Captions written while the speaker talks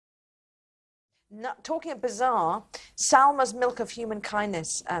Talking of bizarre, Salma's milk of human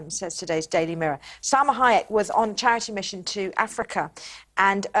kindness, says today's Daily Mirror. Salma Hayek was on charity mission to Africa,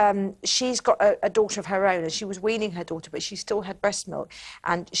 and she's got a daughter of her own, and she was weaning her daughter, but she still had breast milk,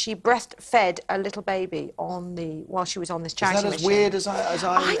 and she breastfed a little baby while she was on this charity mission. Is that as weird as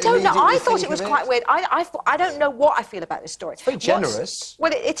I don't know. I thought it was quite weird. I don't know what I feel about this story. It's very generous.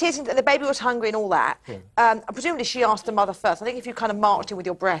 Well, it isn't. The baby was hungry and all that. Yeah. Presumably, she asked the mother first. I think if you kind of marched in with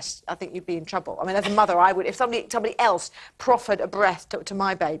your breast, I think you'd be in trouble. I mean, as a mother, I would. If somebody else proffered a breast to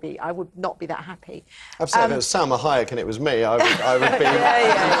my baby, I would not be that happy. Absolutely. If it was Salma Hayek and it was me, I would be.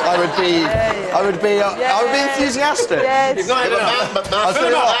 I would be enthusiastic. Yes.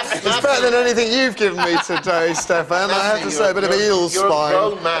 It's better than anything you've given me today, Stefan. I have to say, a bit of eel spine. You're a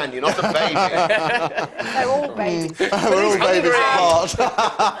grown man. You're not a baby. They're all babies. We're all babies at heart.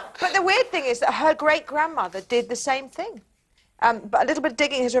 But the weird thing is that her great-grandmother did the same thing. But a little bit of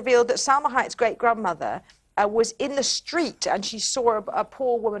digging has revealed that Salma Hayek's great-grandmother was in the street and she saw a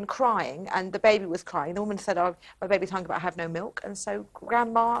poor woman crying and the baby was crying. The woman said, "Oh, my baby's hungry, but I have no milk." And so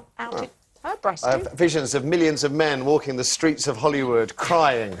Grandma outed her breast. I have visions of millions of men walking the streets of Hollywood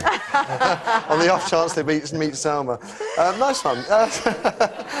crying on the off chance they meet Salma. Nice one.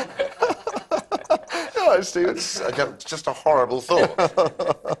 Stephen. It's just a horrible thought.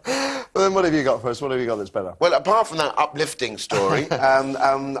 Well, then what have you got for us? What have you got that's better? Well, apart from that uplifting story,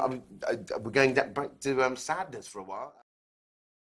 we're going back to sadness for a while.